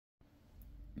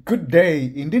Good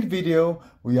day. In this video,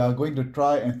 we are going to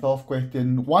try and solve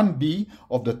question 1B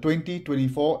of the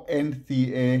 2024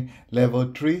 NCEA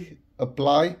Level 3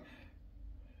 Apply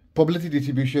Probability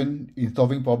Distribution in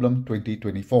Solving Problem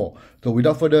 2024. So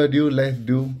without further ado, let's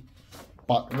do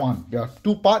part 1. There are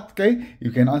two parts, okay?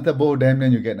 You can answer both of them,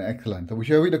 then you get an excellent. So we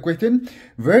shall read the question.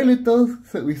 Very little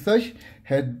research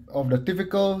of the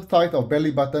typical size of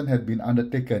belly button has been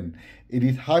undertaken. It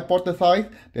is hypothesized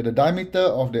that the diameter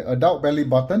of the adult belly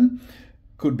button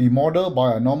could be modeled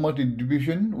by a normal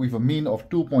distribution with a mean of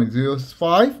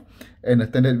 2.05 and a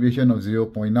standard deviation of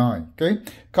 0.9. Okay,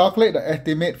 calculate the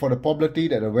estimate for the probability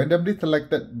that a randomly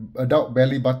selected adult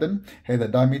belly button has a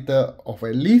diameter of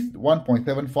at least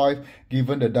 1.75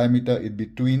 given the diameter is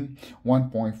between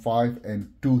 1.5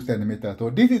 and 2 centimeters. So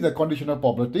this is a conditional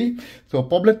probability. So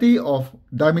probability of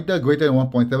diameter greater than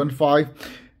 1.75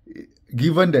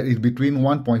 given that it's between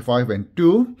 1.5 and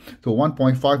 2. So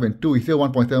 1.5 and 2 is still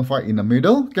 1.75 in the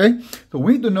middle. Okay, so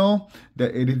we need to know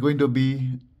that it is going to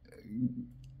be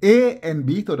A and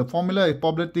B. So the formula is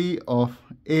probability of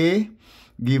A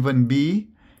given B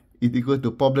is equal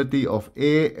to probability of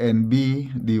A and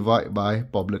B divided by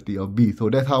probability of B. So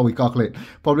that's how we calculate.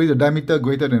 Probability of diameter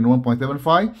greater than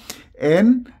 1.75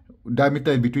 and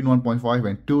diameter is between 1.5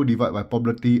 and 2 divided by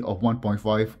probability of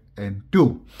 1.5 and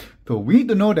 2. So we need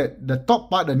to know that the top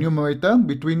part, the numerator,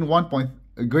 between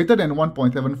greater than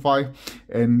 1.75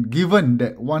 and given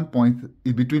that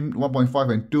is between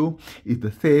 1.5 and 2 is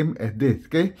the same as this,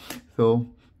 okay? So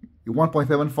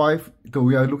 1.75, so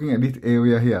we are looking at this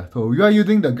area here. So we are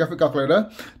using the graphic calculator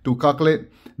to calculate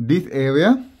this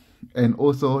area and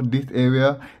also this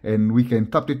area, and we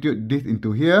can substitute this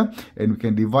into here and we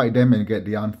can divide them and get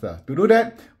the answer. To do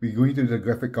that, we're going to the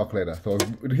graphic calculator. So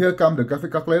here comes the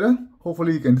graphic calculator.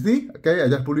 Hopefully you can see. Okay, I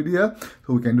just put it here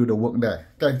so we can do the work there.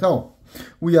 Okay, so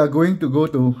we are going to go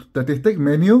to statistics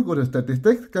menu, go to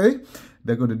statistics, okay,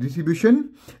 then go to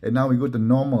distribution, and now we go to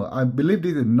normal. I believe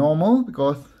this is normal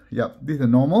because this is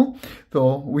normal.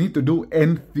 So we need to do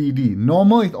NCD.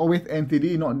 Normal is always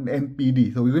NCD, not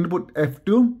NPD. So we're going to put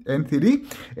F2 NCD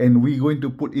and we're going to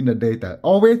put in the data.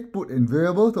 Always put in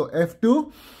variable, so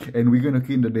F2, and we're going to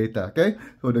key in the data. Okay,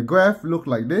 so the graph looks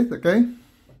like this. Okay,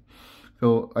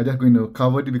 so I'm just going to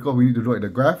cover it because we need to draw the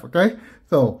graph. Okay,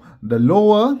 so the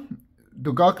lower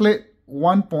to calculate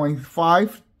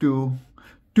 1.5 to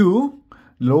 2,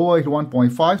 lower is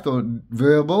 1.5, so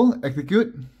variable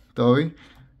execute. Sorry.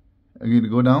 Again,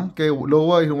 go down. Okay,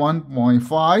 lower is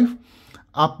 1.5.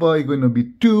 Upper is going to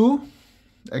be 2.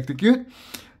 Execute.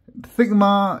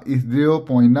 Sigma is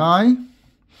 0.9.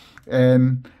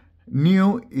 And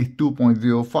new is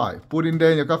 2.05. Put in there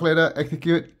in your calculator,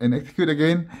 execute, and execute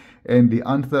again. And the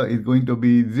answer is going to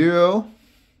be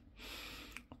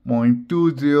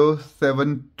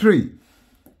 0.2073.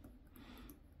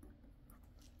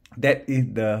 That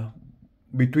is the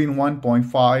between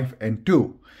 1.5 and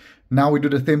 2. Now we do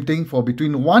the same thing for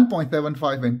between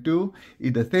 1.75 and 2.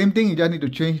 It's the same thing. You just need to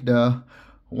change the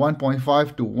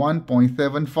 1.5 to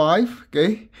 1.75.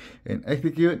 Okay. And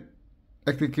execute.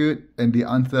 Execute. And the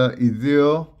answer is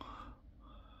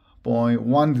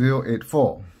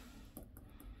 0.1084.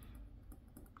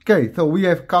 Okay. So we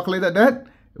have calculated that.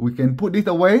 We can put this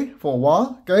away for a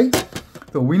while. Okay.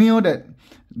 So we know that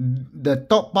the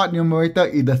top part numerator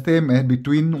is the same as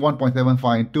between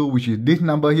 1.75 and 2, which is this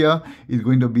number here is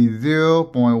going to be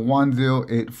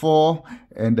 0.1084,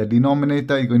 and the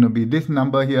denominator is going to be this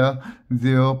number here,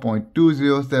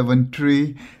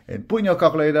 0.2073, and put in your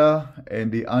calculator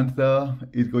and the answer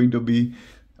is going to be,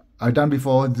 I've done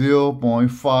before,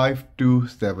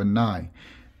 0.5279.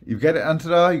 You get the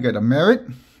answer, you get a merit,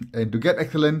 and to get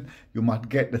excellent, you must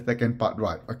get the second part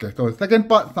right. Okay, so the second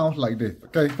part sounds like this.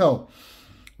 Okay, so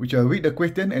we shall read the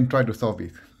question and try to solve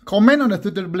it. Comment on the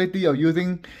suitability of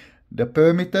using the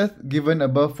parameters given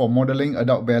above for modeling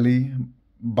adult belly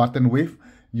button width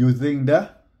using the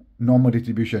normal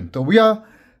distribution. So we are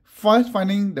first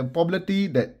finding the probability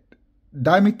that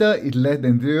diameter is less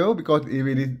than 0, because if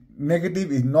it is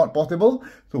negative, it's not possible.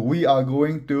 So we are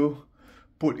going to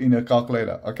put in a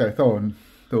calculator. Okay, so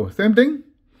same thing.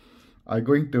 I'm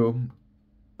going to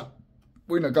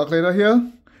put in a calculator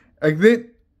here.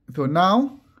 Exit. So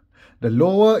now the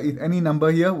lower is any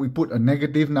number here. We put a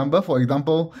negative number. For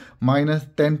example, minus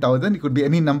 10,000. It could be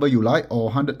any number you like, or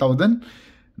 100,000.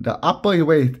 The upper is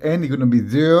where is n is going to be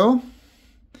 0.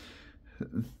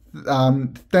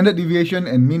 Standard deviation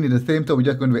and mean is the same. So we're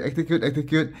just going to execute.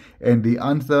 And the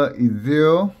answer is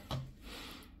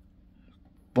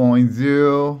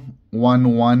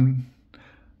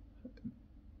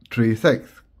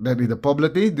 0.01136. That is the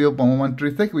probability,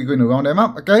 0.1136. We're going to round them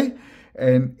up, okay?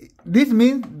 And this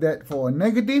means that for a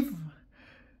negative,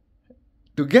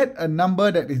 to get a number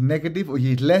that is negative or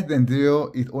is less than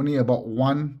 0 is only about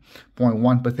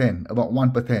 1.1%, about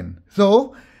 1%.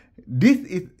 So this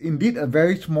is indeed a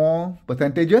very small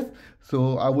percentages.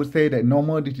 So I would say that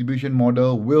normal distribution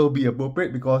model will be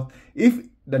appropriate, because if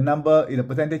the number in the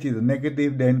percentage is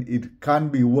negative, then it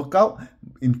can't be worked out.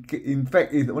 In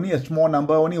fact, it's only a small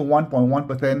number, only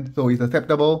 1.1%, so it's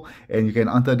acceptable, and you can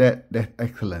answer that. That's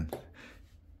excellent.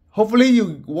 Hopefully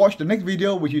you watch the next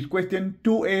video, which is question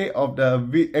 2A of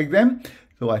the exam.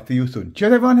 So I see you soon.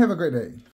 Cheers everyone, have a great day.